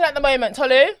are you watching at the moment,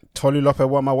 Tolu? Tolu Lope,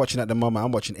 what am I watching at the moment?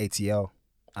 I'm watching ATL.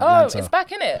 Oh, Atlanta. it's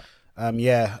back in it.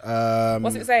 Yeah.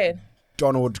 What's it saying?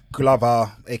 Donald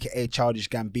Glover, aka Childish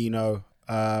Gambino.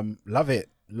 Love it.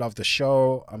 Love the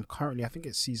show. I think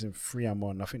it's season 3 I'm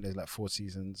on. I think there's like 4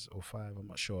 seasons or 5, I'm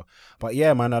not sure. But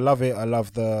yeah, man, I love it. I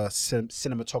love the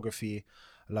cinematography.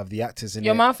 I love the actors in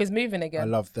Your it. mouth is moving I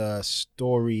again. love the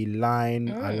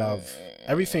storyline. I love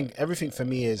everything. Everything for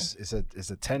me is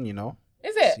a 10, you know?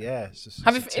 Is it? Yeah. It's just,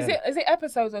 Have you, it's a is 10. it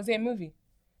episodes or is it a movie?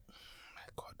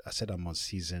 God, I said I'm on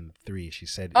season 3. She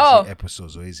said, Oh. is it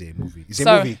episodes or is it a movie? It's a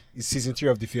Sorry. movie. It's season 3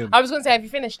 of the film. I was going to say, have you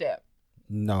finished it?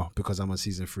 No, because I'm on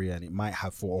season 3 and it might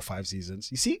have 4 or 5 seasons.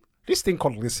 You see, this thing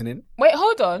called listening. Wait,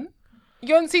 hold on.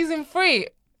 You're on season 3.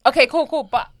 Okay, cool.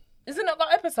 But isn't it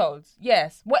got episodes?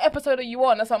 Yes. What episode are you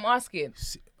on? That's what I'm asking.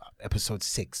 Episode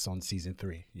 6 on season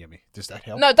 3. You hear me? Does that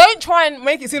help? No, don't try and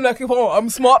make it seem like, oh, I'm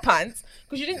smart pants.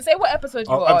 Because you didn't say what episode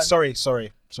you were I'm on.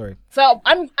 sorry. Sorry. So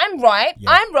I'm right. Yeah.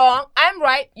 I'm wrong. I'm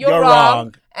right. You're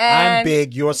wrong. I'm And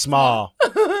big. You're small.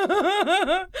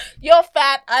 you're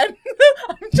fat. I'm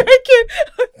joking.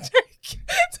 I'm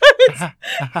joking.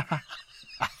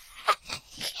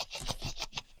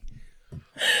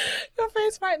 Your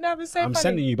face right now is so I'm funny.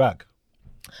 sending you back.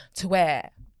 To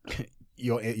where?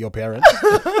 Your parents.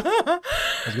 I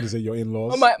was gonna say your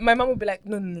in-laws. Oh, my mum would be like,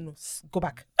 no, go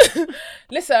back.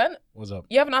 Listen, What's up?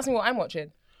 you haven't asked me what I'm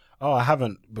watching. Oh, I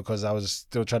haven't because I was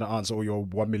still trying to answer all your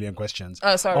 1 million questions.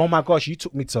 Oh, sorry. Oh my gosh, you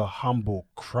took me to Humble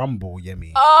Crumble,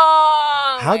 Yemi.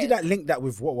 Oh. How did that link that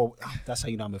with what? Well, that's how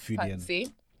you know I'm a foodie. And See?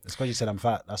 it's because you said I'm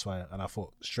fat. That's why, and I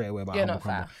thought straight away about You're Humble not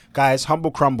Crumble. fat. Guys,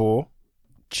 Humble Crumble.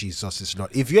 Jesus, it's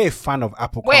not. If you're a fan of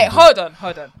apple Wait, crumble,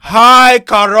 hold on. Hi,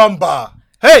 caramba.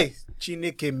 Hey,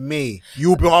 Chineke me.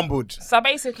 You'll be humbled. So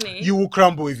basically, You will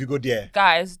crumble if you go there.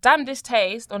 guys, Damn This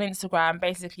Taste on Instagram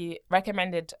basically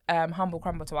recommended Humble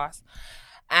Crumble to us.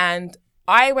 And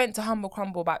I went to Humble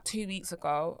Crumble about 2 weeks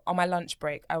ago on my lunch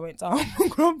break. I went to Humble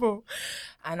Crumble,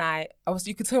 and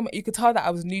you could tell that I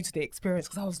was new to the experience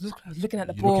because I was looking at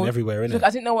the You're board. looking everywhere, innit? Look, I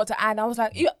didn't know what to add. I was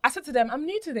like, I said to them, I'm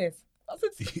new to this. I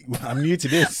said, I'm new to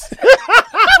this.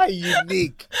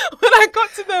 Unique. when I got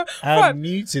to the front, I'm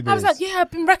new to this. I was like, yeah, I've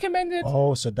been recommended.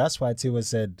 Oh, so that's why Tiwa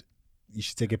said you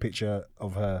should take a picture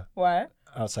of her Why?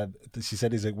 outside. She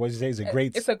said, what did you say? It's a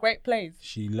great. It's a great place.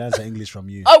 She learns her English from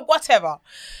you. Oh, whatever.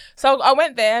 So I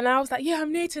went there and I was like, yeah,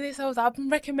 I'm new to this. I've been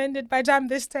recommended by Damn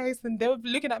This Taste. And they were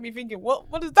looking at me thinking, what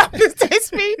does Damn This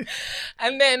Taste mean?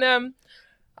 And then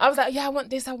I was like, yeah, I want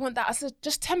this, I want that. I said,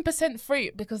 just 10%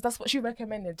 fruit because that's what she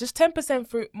recommended. Just 10%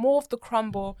 fruit, more of the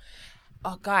crumble.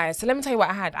 Oh, guys, so let me tell you what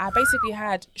I had. I basically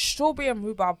had strawberry and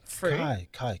rhubarb fruit.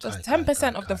 Just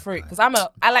 10% of the fruit because I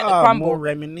like the crumble. More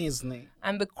reminiscing.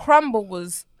 And the crumble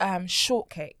was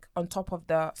shortcake on top of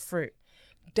the fruit.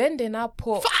 Then they now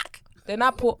put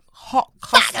hot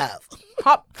custard.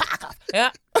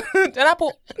 Yeah. then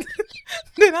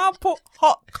I put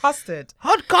hot custard.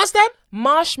 Hot custard?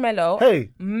 Marshmallow.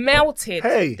 Hey. Melted.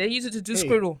 Hey. They use it to do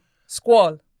Hey.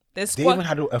 squall. They even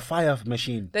had a fire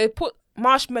machine. They put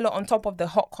marshmallow on top of the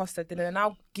hot custard. Then they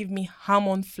now give me ham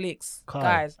on flakes,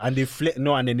 guys. And they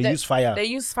and then they use fire. They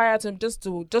use fire to just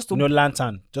to No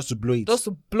lantern, just to blow it. just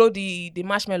to blow the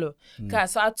marshmallow.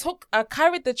 Guys, so I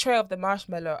carried the tray of the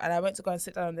marshmallow and I went to go and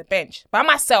sit down on the bench. By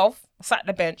myself, I sat at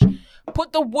the bench,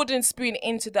 put the wooden spoon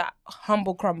into that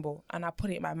Humble Crumble and I put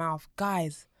it in my mouth.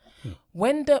 Guys,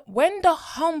 when the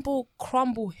Humble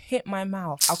Crumble hit my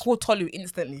mouth, I called Tolu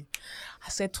instantly. I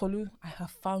said, Tolu, I have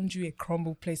found you a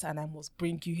crumble place and I must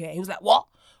bring you here. He was like, what?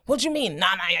 What do you mean? Nah,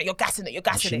 you're gassing it. You're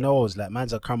gassing She it. knows, like,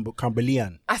 man's a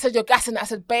Crumbleian. I said, you're gassing it. I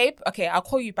said, babe, okay, I'll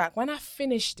call you back. When I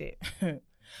finished it, when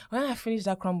I finished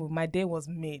that crumble, my day was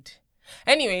made.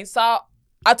 Anyway, so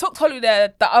I took Tolu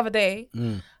there the other day.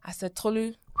 I said,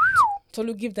 Tolu,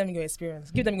 give them your experience.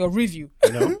 Give them your review.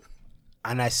 You know?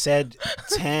 And I said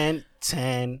 10,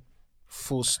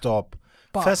 full stop.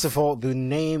 Buff. First of all, the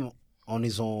name on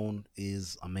its own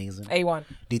is amazing. A1.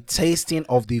 The tasting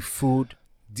of the food.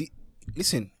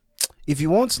 Listen, if you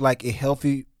want like a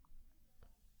healthy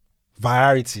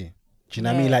variety, do you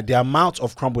know what I mean? Like the amount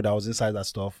of crumble that was inside that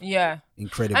stuff, Yeah.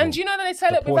 incredible. And do you know that they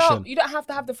sell The it without, portion. you don't have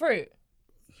to have the fruit.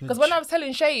 Because when I was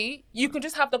telling Shay, you can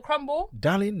just have the crumble.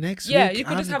 Darling, next Yeah, week you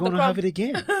can I'm just have the gonna have it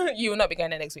crumble. again. You will not be going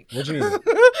there next week. What do you mean?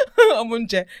 I'm on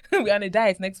jet. We're on a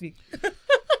diet next week.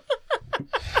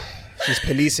 She's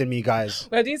policing me, guys.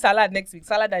 We're doing salad next week.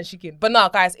 Salad and chicken. But no,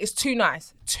 guys, it's too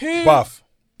nice. Too Buff.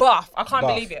 I can't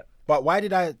Buff. believe it. But why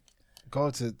did I go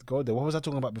there? What was I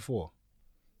talking about before?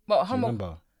 But Do you Humble.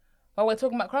 remember? Oh, we're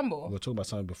talking about We crumble. were talking about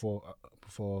something before.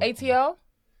 ATL?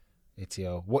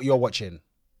 ATL. What you're watching?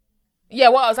 Yeah,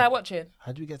 what was I watching?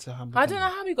 How do we get to Humble? I don't know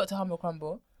how we got to Humble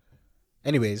Crumble.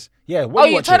 Anyways, yeah. What Oh, are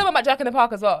you you watching? told them about Jack in the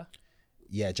Park as well.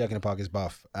 Yeah, Jack in the Park is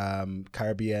buff.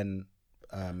 Caribbean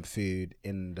food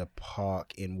in the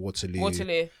park in Waterloo.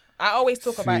 Waterloo. I always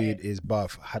talk about Food it. is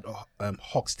buff. Had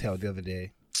Hoxtail the other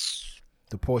day.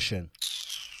 The portion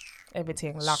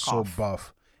Everything, lack so off.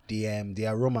 buff. The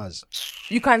aromas.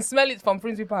 You can smell it from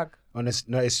Finsbury Park. Honest,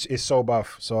 no, it's so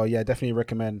buff. So yeah, definitely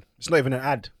recommend. It's not even an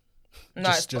ad. No,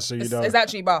 Just so you know. it's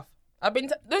actually buff. I've been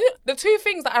the two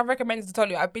things that I've recommended to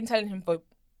Tolu, I've been telling him for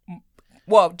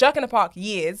Jack in the Park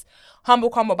years, Humble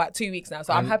Crumble about 2 weeks now.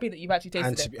 So I'm happy that you've actually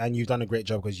tasted it. And you've done a great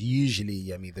job because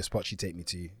usually, the spot you take me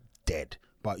to, dead.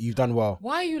 But you've done well.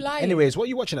 Why are you lying? Anyways, what are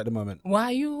you watching at the moment? Why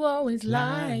you always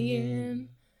lying?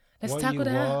 Let's What tackle are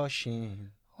you that. watching?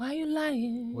 Why are you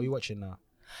lying? What are you watching now?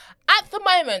 At the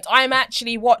moment, I'm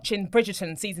actually watching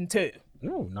Bridgerton season 2.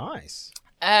 Oh, nice.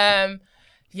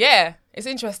 Yeah, it's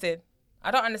interesting. I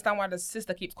don't understand why the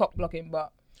sister keeps cock blocking,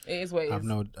 but It is what it is. I have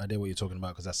no idea what you're talking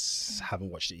about because I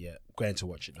haven't watched it yet. Going to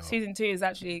watch it now. Season 2 is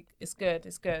actually, it's good.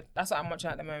 It's good. That's what I'm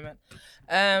watching at the moment.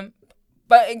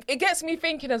 But it gets me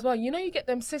thinking as well. You know, you get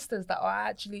them sisters that are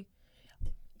actually,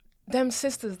 I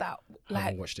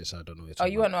haven't watched it, so I don't know what you're Oh,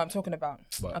 talking you won't know what I'm talking about.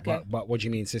 about. Okay. But what do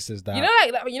you mean, sisters that... You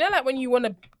know, like when you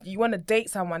wanna date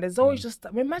someone, there's always just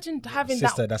imagine having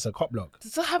sister, that's a cop block.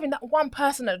 just having that one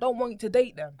person that don't want you to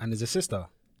date them. And there's a sister.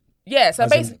 Yeah, so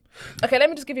As in- basically, okay, let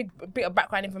me just give you a bit of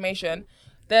background information.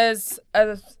 There's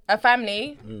a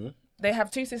family. They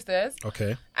have 2 sisters,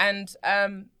 Okay. and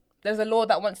there's a law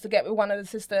that wants to get with one of the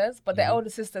sisters, but the elder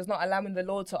sister's not allowing the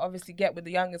law to obviously get with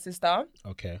the younger sister.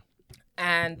 Okay.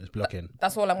 And It's blocking.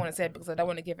 that's all I'm going to say because I don't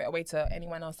want to give it away to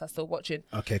anyone else that's still watching.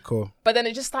 Okay, cool. But then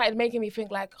it just started making me think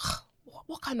like,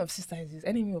 what kind of sister is this?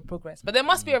 Enemy of progress. But there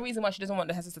must be a reason why she doesn't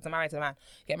want her sister to marry to the man,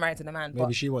 get married to the man. Maybe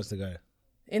But she wants to go.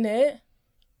 in it,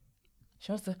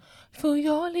 she wants to feel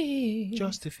your lead.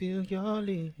 Just to feel your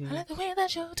leave. I like the way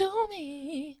that you do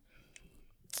me.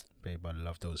 Babe, I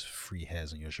love those 3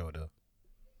 hairs on your shoulder.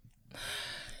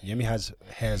 Yemi has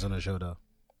hairs on her shoulder.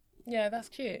 Yeah, that's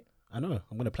cute. I know.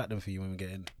 I'm going to plait them for you when we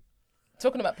get in.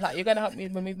 Talking about plait, you're going to help me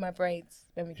remove my braids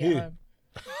when we get Who? home.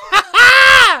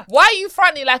 Why are you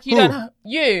fronting like you Who? don't?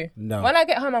 You. No. When I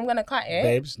get home, I'm going to cut it.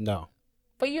 Babes, no.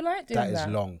 But you like doing That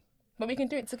is long. But we can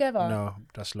do it together. No,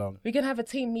 that's long. We can have a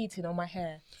team meeting on my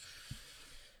hair.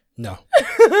 No.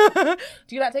 Do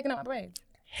you like taking out my braids?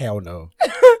 Hell no.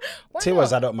 Why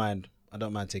Tiwas, not? I don't mind. I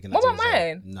don't mind taking that. What about to the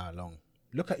side. mine? Nah, long.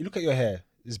 Look at your hair.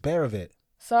 It's bare of it.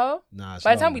 So, Nah, it's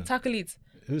by the time long, we man. tackle it,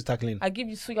 Who's tackling? I give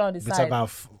you suya on the It's side.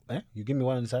 about you give me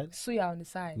one on the side Suya on the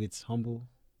side. with humble,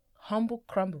 Humble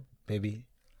crumble. baby.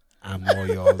 I'm all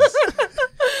yours.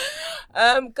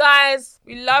 Guys,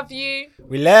 we love you.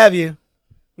 We love you.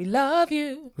 We love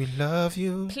you. We love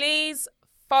you. Please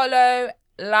follow,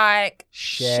 like,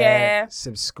 Share, share.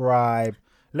 subscribe.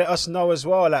 Let us know as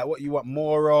well, like what you want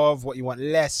more of, what you want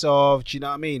less of. Do you know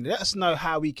what I mean? Let us know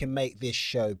how we can make this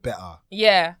show better.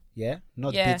 Yeah. Yeah,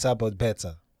 not Yeah. bitter but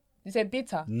better. You said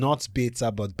bitter. Not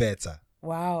bitter but better.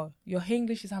 Wow. Your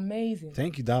English is amazing.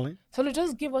 Thank you, darling. So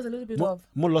just give us a little bit of.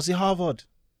 Molossi Harvard.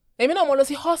 Maybe not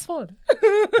Molossi Horsford.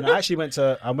 No, I actually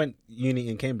I went uni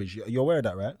in Cambridge. You're aware of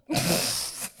that, right?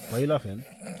 Why are you laughing?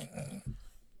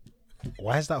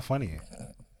 Why is that funny?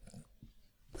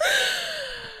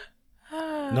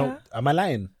 No, am I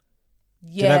lying?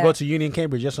 Yeah. Did I go to uni in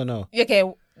Cambridge? Yes or no? Okay.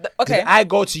 Okay. Did I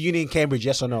go to uni in Cambridge?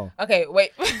 Yes or no? Okay.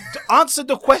 Wait. Answer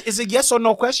the question. It's a yes or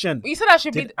no question. You said I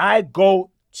should Did be. I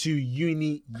go to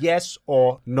uni? Yes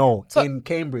or no? So- in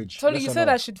Cambridge. Totally, yes you or said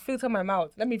no? I should filter my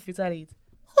mouth. Let me filter it.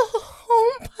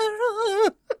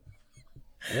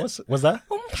 What's that?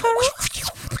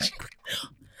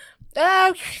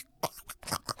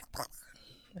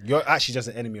 You're actually just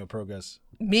an enemy of progress.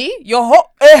 Me? A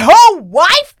whole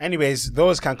wife? Anyways,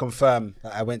 those can confirm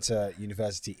that I went to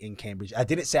university in Cambridge. I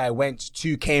didn't say I went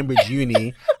to Cambridge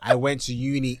Uni. I went to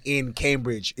uni in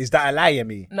Cambridge. Is that a lie,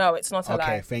 Yemi? No, it's not a Okay,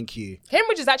 lie. thank you.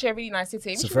 Cambridge is actually a really nice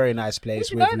city. It's a very nice place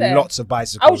should with go there. lots of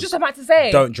bicycles. I was just about to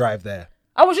say. Don't drive there.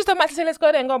 I was just about to say, let's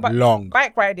go there and go back. Long.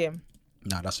 Bike riding.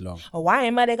 Nah, that's long. Why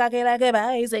am I like a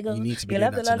bicycle? You need to be You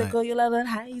doing love that the tonight. lollipop, you love the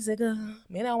bicycle.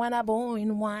 Me don't wanna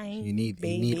boring wine. You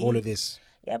need all of this.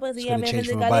 Yeah, but It's going to change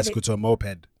from a bicycle to a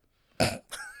moped.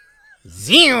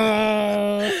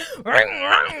 Zoom.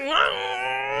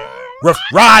 Rough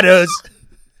Riders.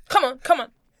 Come on.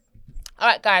 All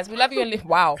right, guys, we love you and live.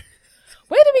 Wow.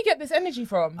 Where did we get this energy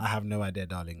from? I have no idea,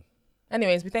 darling.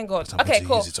 Anyways, we thank God. I'm Okay, going to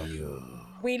cool. use it on you.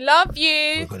 We love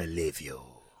We're you. going to leave you.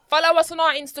 Follow us on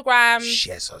our Instagram.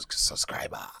 Share,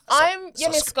 subscriber. I'm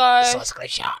Yemisko.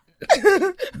 Subscription.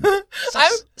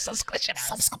 I'm Subscription.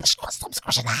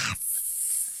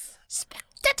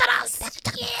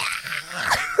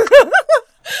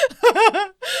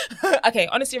 Okay,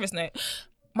 on a serious note,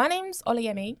 my name's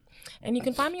Olayemi, and you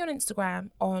can find me on Instagram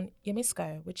on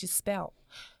Yemisko, which is spelled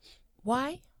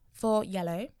Y for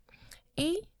yellow,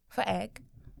 E for egg,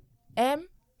 M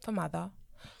for mother,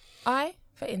 I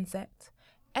for insect,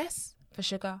 S for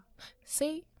sugar,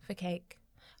 C for cake,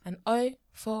 and O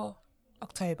for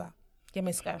October.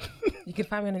 Yemisko. You can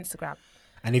find me on Instagram.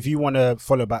 And if you want to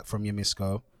follow back from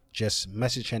Yemisko, just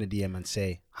message her in a DM and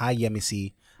say, hi,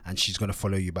 Yemisi, and she's going to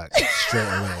follow you back straight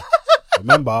away.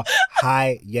 Remember,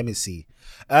 hi, Yemisi.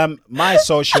 My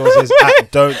socials is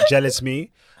at Don't Jealous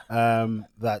Me.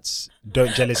 That's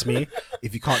Don't Jealous Me.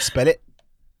 If you can't spell it,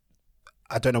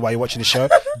 I don't know why you're watching the show.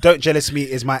 Don't Jealous Me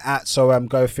is my at, so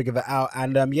go figure that out.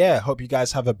 And yeah, hope you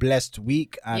guys have a blessed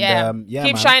week. And yeah,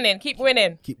 keep man, shining, keep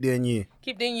winning, keep doing you.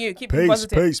 keep doing you, keep being Peace,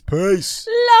 positive. peace, peace.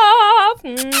 Love.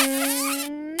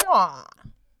 Mwah.